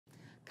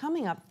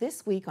Coming up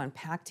this week on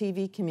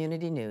PACTV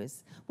Community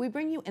News, we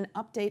bring you an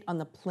update on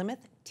the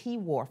Plymouth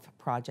T-Wharf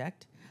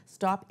project,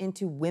 stop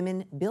into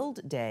Women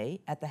Build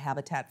Day at the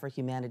Habitat for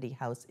Humanity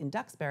House in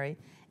Duxbury,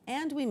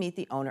 and we meet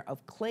the owner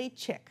of Clay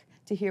Chick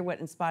to hear what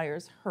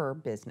inspires her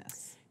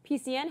business.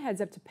 PCN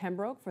heads up to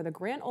Pembroke for the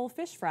Grand Ole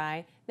Fish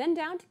Fry, then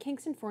down to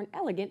Kingston for an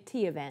elegant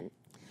tea event.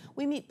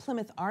 We meet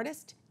Plymouth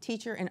artist,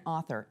 teacher, and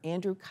author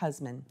Andrew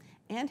Cusman,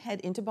 and head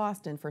into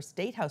Boston for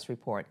State House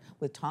Report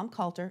with Tom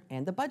Coulter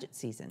and the budget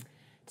season.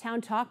 Town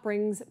Talk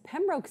brings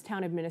Pembroke's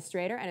town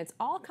administrator, and it's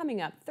all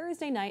coming up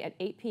Thursday night at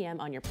 8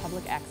 p.m. on your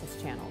public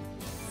access channel.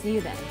 See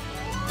you then.